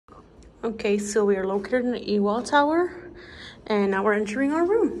Okay, so we are located in the Ewell Tower, and now we're entering our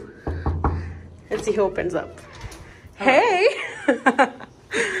room. Let's see who opens up. Hey!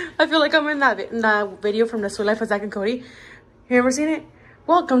 I feel like I'm in that video from The Sweet Life of Zach and Cody. You ever seen it?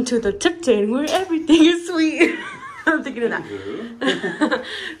 Welcome to the Tipton, where everything is sweet. I'm thinking of that.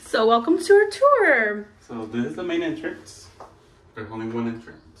 So welcome to our tour. So this is the main entrance. There's only one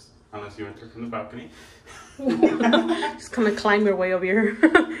entrance, unless you enter from the balcony. Just come and climb your way over here.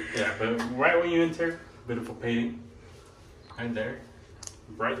 Yeah, but right when you enter, beautiful painting. Right there.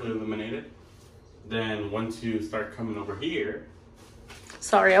 Brightly illuminated. Then once you start coming over here.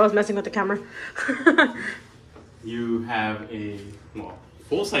 Sorry, I was messing with the camera. You have a, well,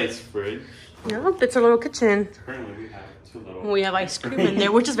 full-size fridge. Yep, it's a little kitchen. Currently we have two little... We have ice cream in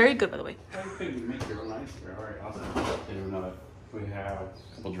there, which is very good, by the way. I think you make your own ice cream. Alright, awesome. Didn't even know that. We have a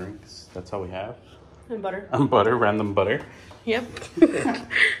couple drinks. That's all we have. And butter. Butter, random butter. Yep.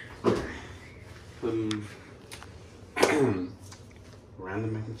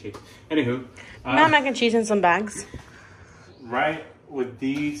 Random mac and cheese. Anywho. Mac and cheese in some bags. Right with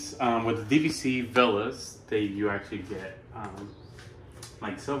these, with the DVC villas, you actually get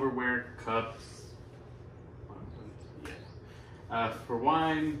like silverware, cups. Yeah. For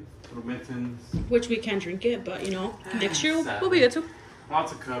wine, little mittens. Which we can't drink it, but you know, next year we'll be good too.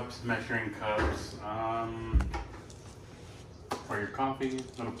 Lots of cups, measuring cups. For your coffee,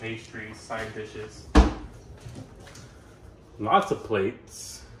 little pastries, side dishes. Lots of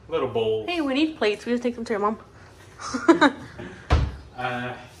plates, little bowls. Hey, we need plates. We just take them to your mom.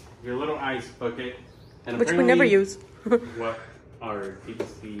 Your little ice bucket. And which we never use. What our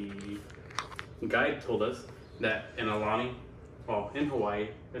DVC guide told us, that in Aulani, well, in Hawaii,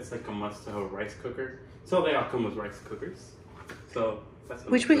 it's like a must-have rice cooker. So they all come with rice cookers. So that's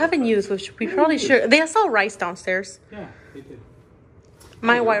which we haven't used, which we probably should. They sell rice downstairs. Yeah, they do.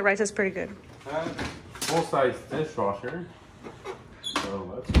 My white rice is pretty good. Full-size dishwasher.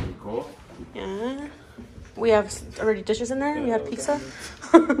 So that's pretty cool. Yeah. We have already dishes in there. We had pizza.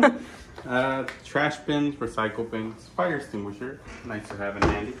 Trash bins, recycle bins, fire extinguisher. Nice to have in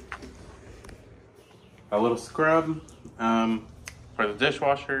handy. A little scrub for the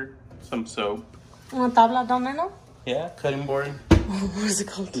dishwasher. Some soap. Una tabla down there now? Yeah, cutting board. What is it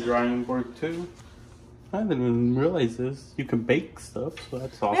called? Drying board too. I didn't even realize this. You can bake stuff, so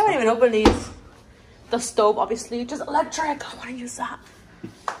that's awesome. We haven't even opened these. The stove, obviously, just electric. I want to use that.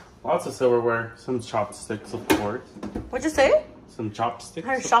 Lots of silverware, some chopsticks, of course. What'd you say? Some chopsticks.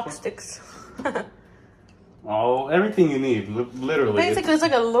 Her chopsticks. Everything you need, literally. Basically, it's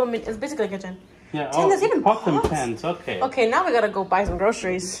like a little mini. It's basically a kitchen. Yeah. Damn, there's even pots and pots? pans. Okay. Okay, now we gotta go buy some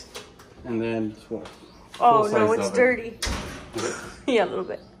groceries. And then what? Oh no, it's dirty. Yeah, a little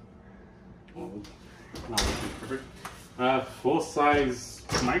bit. Full-size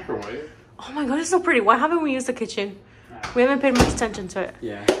microwave. Oh my god, it's so pretty. Why haven't we used the kitchen? We haven't paid much attention to it.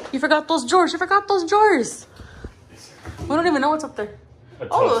 Yeah. You forgot those drawers. You forgot those drawers. We don't even know what's up there. A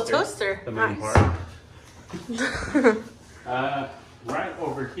toaster. The main nice. part. Right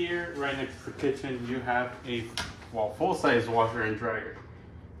over here, right next to the kitchen, you have a full-size washer and dryer.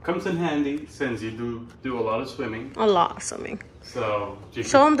 Comes in handy since you do a lot of swimming. A lot of swimming. So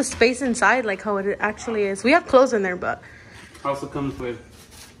show them the space inside, like how it actually is. We have clothes in there, but also comes with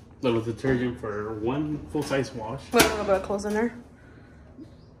little detergent for one full-size wash. We have a little bit of clothes in there.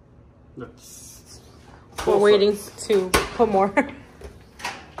 We're waiting to put more.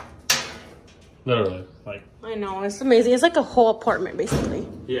 Literally, like. I know, it's amazing. It's like a whole apartment, basically.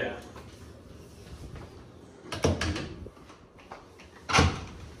 Yeah.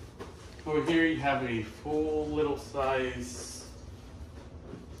 Over here you have a full little size.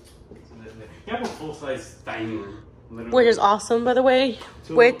 You have a full size dining room. Literally. Which is awesome, by the way.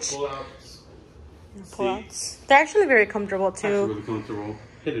 Pull-outs. They're actually very comfortable too. Actually really comfortable.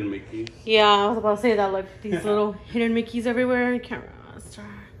 Hidden Mickeys. Yeah, I was about to say that. Look, these little hidden Mickeys everywhere. Camera.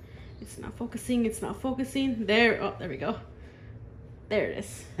 It's not focusing. It's not focusing. There. Oh, there we go. There it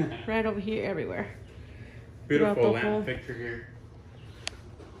is. Right over here, everywhere. Beautiful lamp picture here.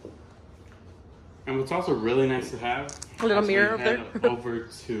 And what's also really nice to have, a little mirror up there. Over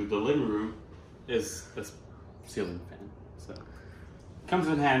to the living room is this ceiling fan. So comes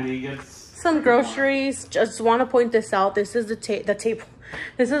in handy. Gets some groceries. Just want to point this out. This is the table.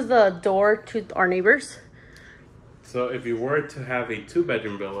 This is the door to our neighbors. So if you were to have a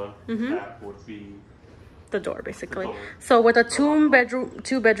 2-bedroom villa, that would be the door, basically. So with a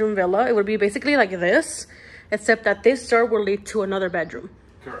two-bedroom villa, it would be basically like this, except that this door will lead to another bedroom.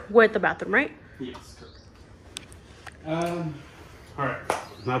 Correct. With the bathroom, right? Yes, correct. All right,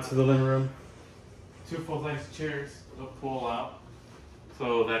 now to the living room. 2 full-size chairs, a pull-out.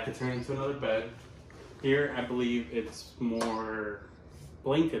 So that could turn into another bed. Here, I believe it's more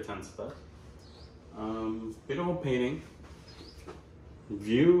blankets and stuff. Beautiful painting.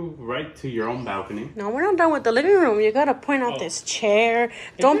 View right to your own balcony. No, we're not done with the living room. You gotta point out this chair.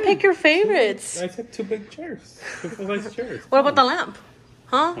 Don't pick your favorites. I said 2 big chairs. 2 full-size chairs. What about the lamp?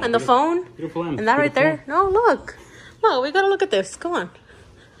 Huh? And the phone? Beautiful lamp. And that right there? No, look. Look, we gotta look at this. Come on.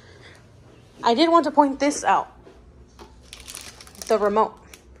 I did want to point this out. The remote.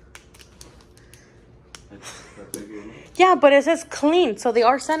 Yeah, but it says clean, so they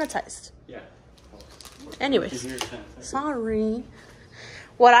are sanitized. Yeah. Anyways, sorry.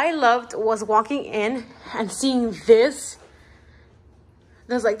 What I loved was walking in and seeing this.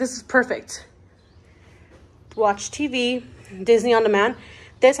 I was like, this is perfect. Watch TV, Disney on demand.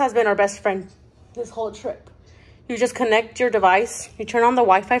 This has been our best friend this whole trip. You just connect your device, you turn on the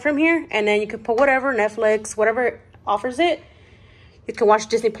Wi-Fi from here, and then you can put whatever, Netflix, whatever offers it. You can watch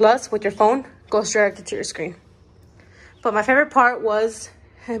Disney Plus with your phone, goes directly to your screen. But my favorite part was,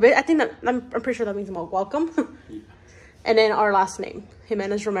 I think that, I'm pretty sure that means welcome. And then our last name,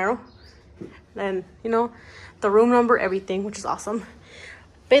 Jimenez Romero. And, you know, the room number, everything, which is awesome.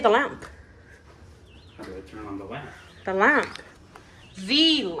 Babe, the lamp. How do I turn on the lamp? The lamp.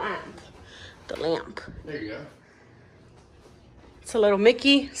 The lamp. The lamp. There you go. It's a little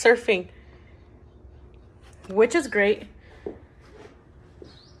Mickey surfing, which is great.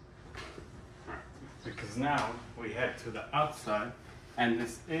 Because now we head to the outside, and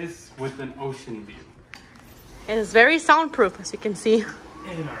this is with an ocean view. It is very soundproof, as you can see.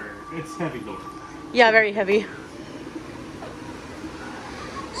 It's heavy though. Yeah, very heavy.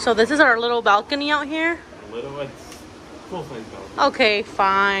 So this is our little balcony out here. It's full-size balcony. Okay,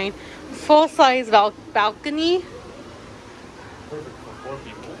 fine. Full-size balcony. Perfect for 4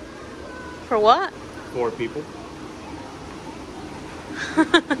 people. For what? 4 people.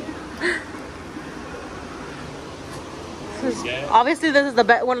 Obviously, this is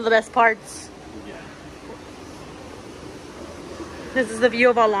one of the best parts. Yeah. This is the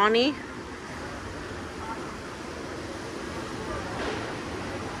view of Aulani.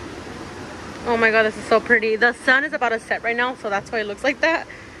 Oh my god, this is so pretty. The sun is about to set right now, so that's why it looks like that.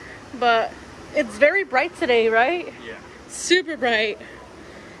 But it's very bright today, right? Yeah. Super bright.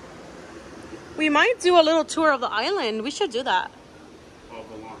 We might do a little tour of the island. We should do that.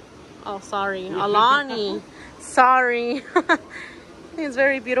 Oh, sorry. Aulani. Sorry. It's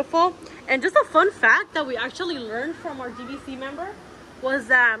very beautiful. And just a fun fact that we actually learned from our DVC member was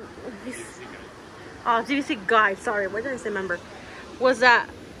that... DVC guide. Sorry, why did I say member? Was that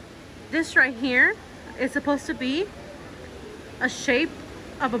this right here is supposed to be a shape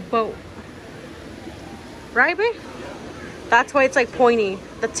of a boat. Right, babe? That's why it's like pointy.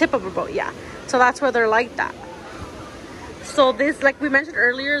 The tip of a boat, yeah. So that's where they're like that. So this, like we mentioned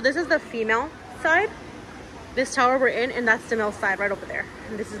earlier, this is the female side. This tower we're in, and that's the male side right over there.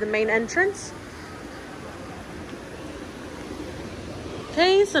 And this is the main entrance.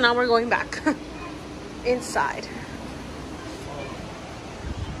 Okay, so now we're going back inside.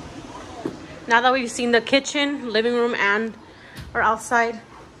 Now that we've seen the kitchen, living room, and our outside.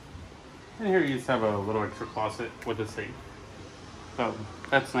 And here you just have a little extra closet with a safe. So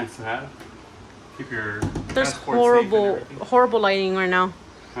that's nice to have. Keep your There's horrible lighting right now.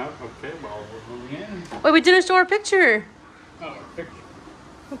 Oh, okay, well, we're moving in. Wait, we didn't show our picture. Oh, our picture.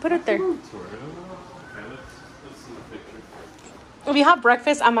 We'll put it there. Okay, let's see the picture. We have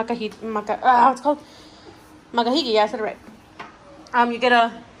breakfast at what's it called? Makahiki, yeah, I said it right. You get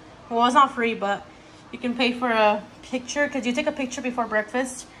well, it's not free, but you can pay for a picture, because you take a picture before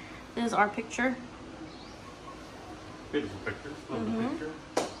breakfast. This is our picture. Beautiful picture. Love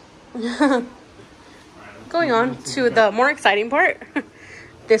the picture. Going on to the more exciting part.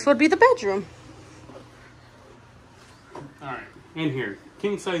 This would be the bedroom. Alright, in here,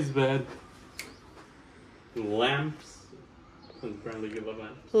 king size bed, lamps, apparently you love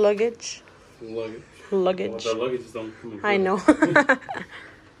lamps. Luggage. Luggage. Well, the luggage don't come in. I know.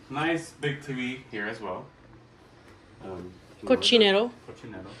 Nice big TV here as well. Cochinero.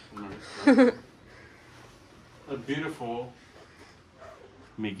 Nice. A beautiful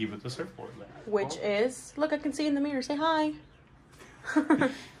Mickey with the surfboard there. Which is, look, I can see you in the mirror. Say hi. I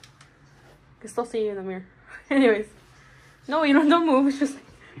can still see you in the mirror. Anyways. No, you don't move. It's just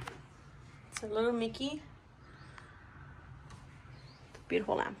it's a little Mickey.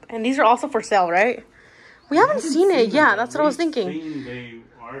 Beautiful lamp. And these are also for sale, right? We haven't seen it. Yeah, that's what I was thinking. They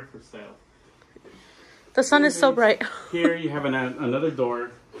are for sale. The sun is so bright. Here you have another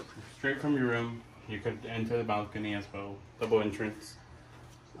door straight from your room. You could enter the balcony as well. Double entrance.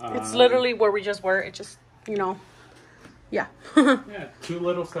 It's literally where we just were. It just, you know, Yeah. Yeah, 2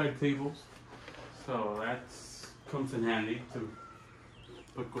 little side tables. So that comes in handy to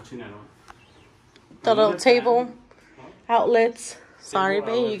put cochinero. The little table, outlets. Sorry, Table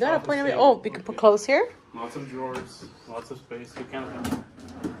babe, you outlets, gotta office point it. table. Oh, we can put clothes here. Lots of drawers, lots of space. You can't have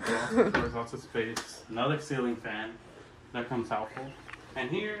lots of drawers, lots of space. Another ceiling fan that comes helpful. And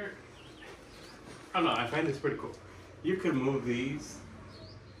here, I don't know, I find this pretty cool. You could move these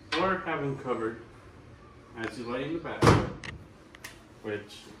or have them covered as you lay in the bathroom,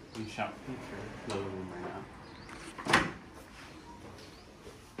 which we shall feature in the living room right now.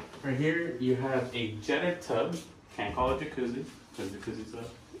 Right here, you have a jetted tub. Can't call it jacuzzi, because jacuzzi's up.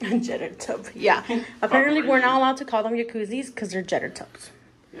 Jetted tub. Yeah. Apparently, we're not allowed to call them jacuzzis because they're jetted tubs.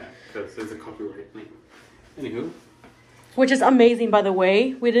 Yeah, because there's a copyright name. Anywho. Which is amazing, by the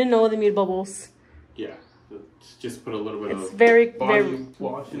way. We didn't know they made bubbles. Yeah. Just put a little bit It's of very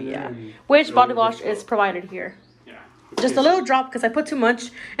wash in there. Yeah. Which body wash is provided here. Yeah. Just a little drop because I put too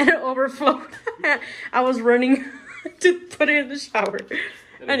much and it overflowed. I was running to put it in the shower.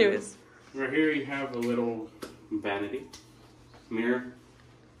 Anyways. Right here you have a little vanity mirror.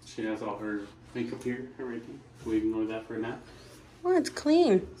 She has all her makeup here, everything. We ignore that for now. Oh, it's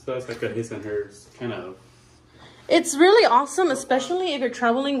clean. So it's like a his and hers kind of. It's really awesome, especially if you're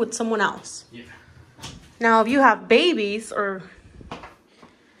traveling with someone else. Yeah. Now, if you have babies or...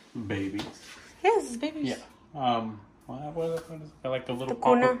 Babies. Yes, babies. Yeah. What is it? I like the little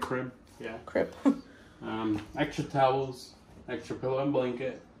pop-up crib. Yeah. Crib. Extra towels, extra pillow and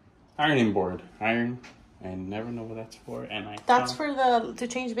blanket, ironing board. Iron. I never know what that's for. And That's for to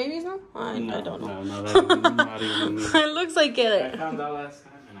change babies now? I don't know. No, that's not even. It looks like I found out last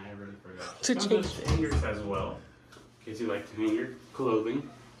time and I really forgot. To change hangers as well, in case you like to hang your clothing.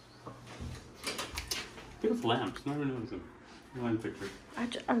 Look at the lamps. Never noticed them. Lamp picture.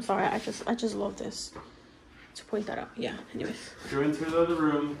 I'm sorry. I just love this. To point that out. Yeah. Anyways. Go into the other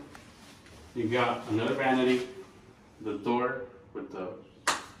room. You got another vanity, the door with the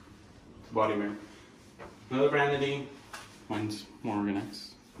body mirror. Another vanity. Mine's more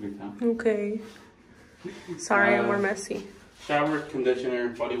organized. Okay. Sorry, I'm more messy. Shower, conditioner,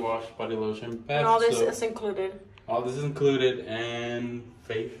 body wash, body lotion, bath and all this soap. is included. All this is included, and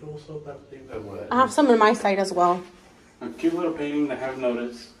facial soap, I think that was. I have some on my side as well. A cute little painting that I have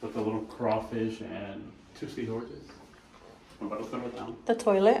noticed with a little crawfish and 2 seahorses. I'm about to throw it down. The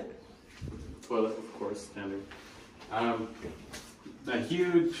toilet. Toilet, of course, standard. A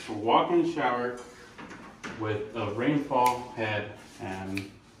huge walk-in shower with a rainfall head and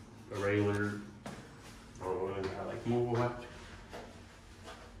a regular, or what is that, like mobile hut.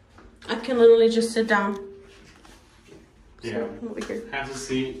 I can literally just sit down. Yeah, so, over here. Has a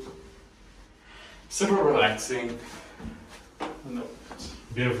seat. Super relaxing. No,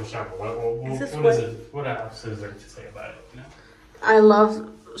 beautiful shower. What is it? What else is there to say about it? You know? I love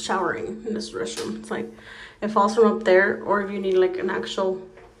showering in this restroom. It's like it falls from up there, or if you need like an actual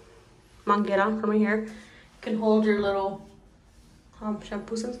manguera from here, you can hold your little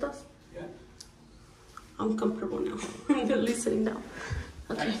shampoos and stuff. Yeah. I'm comfortable now. I'm literally sitting down.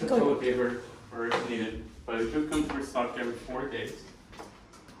 Okay, Extra go toilet paper where it's needed, but it do come for stock every 4 days.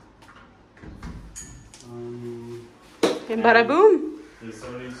 And bada boom. This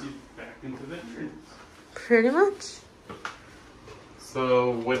always you back into the entrance. Pretty much.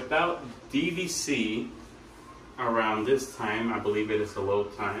 So without DVC around this time, I believe it is a low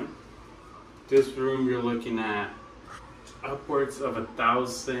time. This room you're looking at upwards of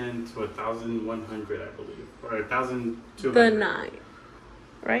 1,000 to 1,100, I believe, or 1,200. The night,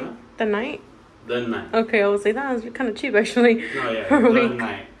 right? Huh? The night. The night. Okay, I was like that was kind of cheap actually. No, yeah, for a the week.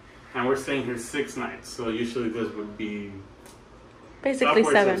 night. And we're staying here 6 nights, so usually this would be Basically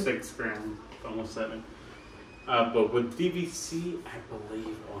upwards 7. of 6 grand, almost 7. But with DVC, I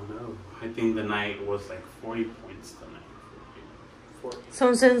believe, oh no, I think the night was like 40 points the night. 40.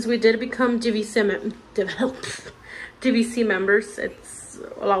 So since we did become DVC members, it's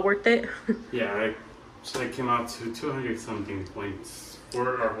a lot worth it. Yeah, so it came out to 200 something points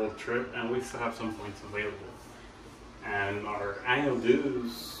for our whole trip, and we still have some points available. And our annual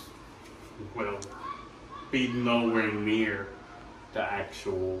dues will be nowhere near the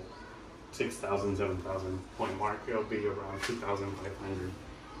actual 6,000, 7,000 point mark. It'll be around 2,500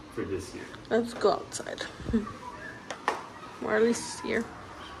 for this year. Let's go outside. Or at least here.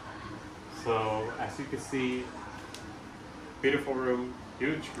 So, as you can see, beautiful room,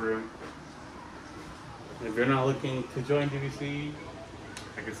 huge room. If you're not looking to join DVC,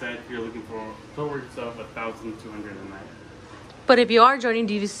 like I said, you're looking for towards of 1,200 a night. But if you are joining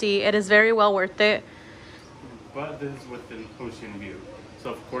DVC, it is very well worth it. But this is with an ocean view.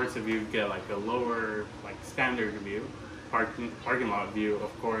 So of course, if you get like a lower, like standard view, parking lot view,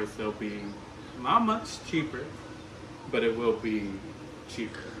 of course, it'll be not much cheaper, but it will be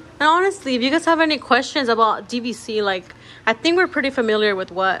cheaper. And honestly, if you guys have any questions about DVC, like, I think we're pretty familiar with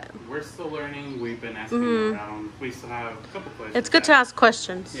what. We're still learning. We've been asking around. We still have a couple questions. It's good to ask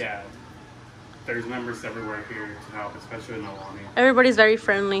questions. Yeah. There's members everywhere here to help, especially in Aulani. Everybody's very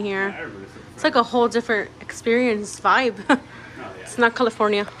friendly here. Yeah, everybody's super friendly. It's like a whole different experience vibe. Oh, yeah. It's not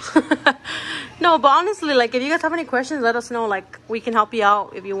California. No, but honestly, like, if you guys have any questions, let us know. Like, we can help you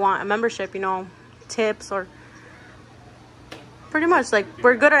out if you want a membership, you know, tips or... Pretty much, like,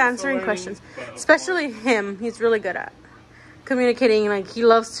 we're good at answering questions. Especially him. He's really good at communicating. Like, he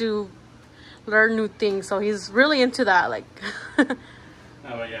loves to learn new things. So he's really into that. Like, Oh,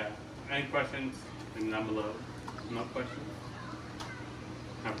 but yeah. Any questions? Leave them down below. No questions?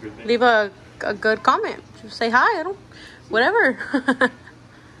 Have a good day. leave a good comment. Just say hi. I don't... Whatever.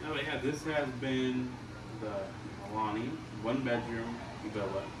 Oh, yeah. This has been the Aulani 1-bedroom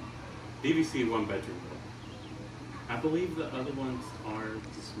villa. DVC 1-bedroom villa. I believe the other ones are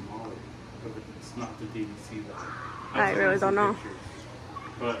smaller, but it's not the DVC though. I really don't know. Pictures.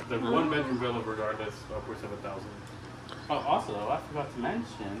 But the 1-bedroom villa, regardless, upwards of $1,000. Oh, also, I forgot to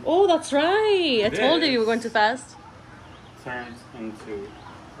mention. Oh, that's right. I told you were going too fast. Turns into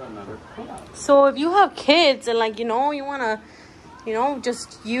another pull-out. So if you have kids and, like, you know, you want to, you know,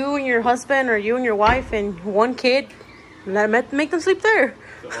 just you and your husband or you and your wife and one kid, make them sleep there.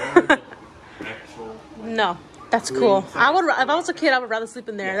 The actual. No. That's cool. If I was a kid, I would rather sleep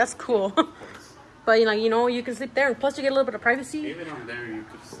in there. Yeah, that's cool. But you know, you can sleep there, and plus you get a little bit of privacy. Even on there, you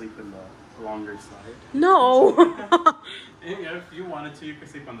could sleep in the longer side. No. If you wanted to, you could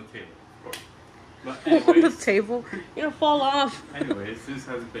sleep on the table, of course. But anyways, on the table, you're gonna fall off. Anyways, this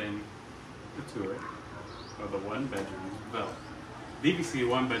has been the tour of the 1-bedroom villa, DVC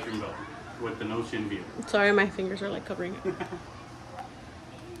 1-bedroom villa with an ocean view. Sorry, my fingers are like covering it.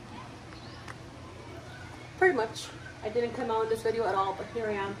 Pretty much. I didn't come out in this video at all, but here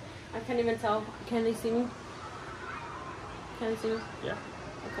I am. I can't even tell. Can they see me? Can they see me? Yeah.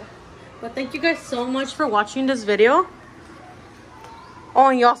 Okay. But thank you guys so much for watching this video. Oh,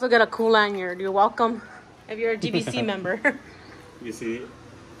 and you also get a cool lanyard. You're welcome if you're a DVC member. You see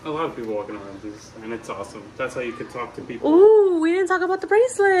a lot of people walking around this, and it's awesome. That's how you can talk to people. Ooh, we didn't talk about the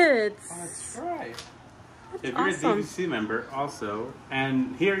bracelets. Oh, that's right. That's if you're awesome. a DVC member also,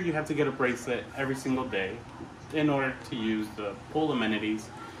 and here you have to get a bracelet every single day in order to use the pool amenities,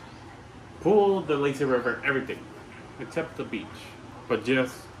 pool, the lazy river, everything, except the beach. But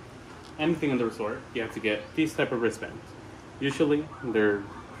just anything in the resort, you have to get these type of wristbands. Usually, they're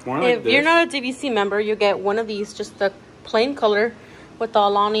more like If this. you're not a DVC member, you get one of these, just the plain color with the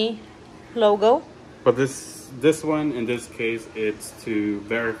Aulani logo. But this one, in this case, it's to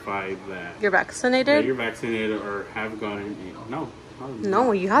verify that You're vaccinated? you're vaccinated or have gotten...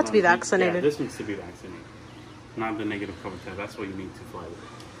 No, you have to be vaccinated. Yeah, this needs to be vaccinated. Not the negative COVID test. That's what you need to fly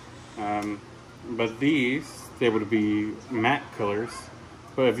with. But these, they would be matte colors.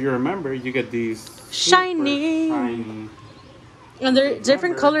 But if you remember, you get these Shiny. shiny. And they're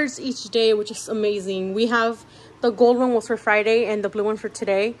different colors each day, which is amazing. We have the gold one was for Friday and the blue one for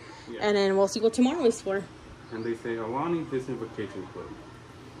today. Yeah. And then we'll see what tomorrow is for. And they say Aulani Disney Vacation Club.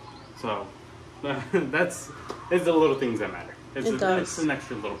 So it's the little things that matter. It's an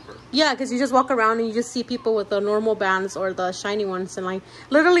extra little perk. Yeah, because you just walk around and you just see people with the normal bands or the shiny ones. And like,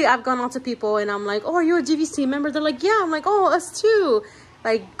 literally, I've gone out to people and I'm like, oh, are you a DVC member? They're like, yeah. I'm like, oh, us too.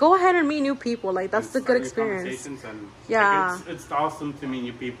 Like, go ahead and meet new people. Like, that's the good experience. And, yeah. Like, it's awesome to meet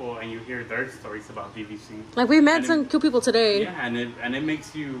new people and you hear their stories about DVC. Like, we met some cool people today. Yeah, and it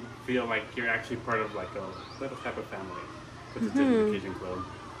makes you feel like you're actually part of like a little type of family with the Disney Vacation Club.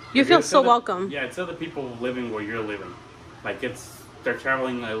 You feel so welcome. Yeah, it's other people living where you're living. Like, they're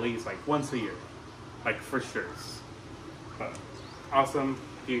traveling at least like once a year. Like, for sure. But awesome.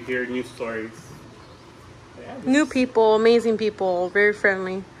 You hear new stories. Yeah, new people, amazing people, very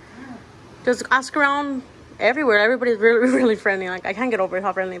friendly. Just ask around everywhere. Everybody's really, really friendly. Like, I can't get over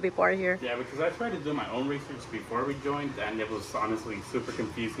how friendly people are here. Yeah, because I tried to do my own research before we joined, and it was honestly super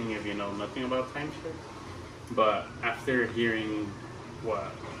confusing if you know nothing about timeshare. But after hearing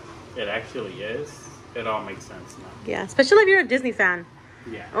what it actually is, it all makes sense now. Yeah, especially if you're a Disney fan.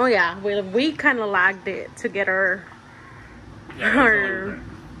 Yeah. Oh yeah, we kind of lagged it to get our. Yeah,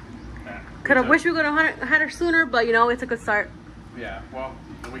 could have wished we could have had her sooner, but you know, it's a good start. Yeah, well,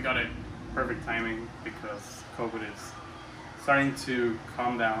 we got it perfect timing because COVID is starting to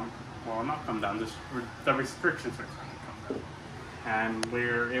calm down. Well, not calm down, the restrictions are starting to come down. And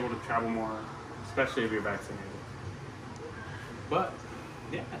we're able to travel more, especially if you're vaccinated. But,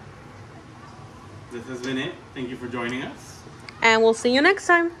 yeah. this has been it. Thank you for joining us. And we'll see you next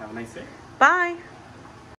time. Have a nice day. Bye.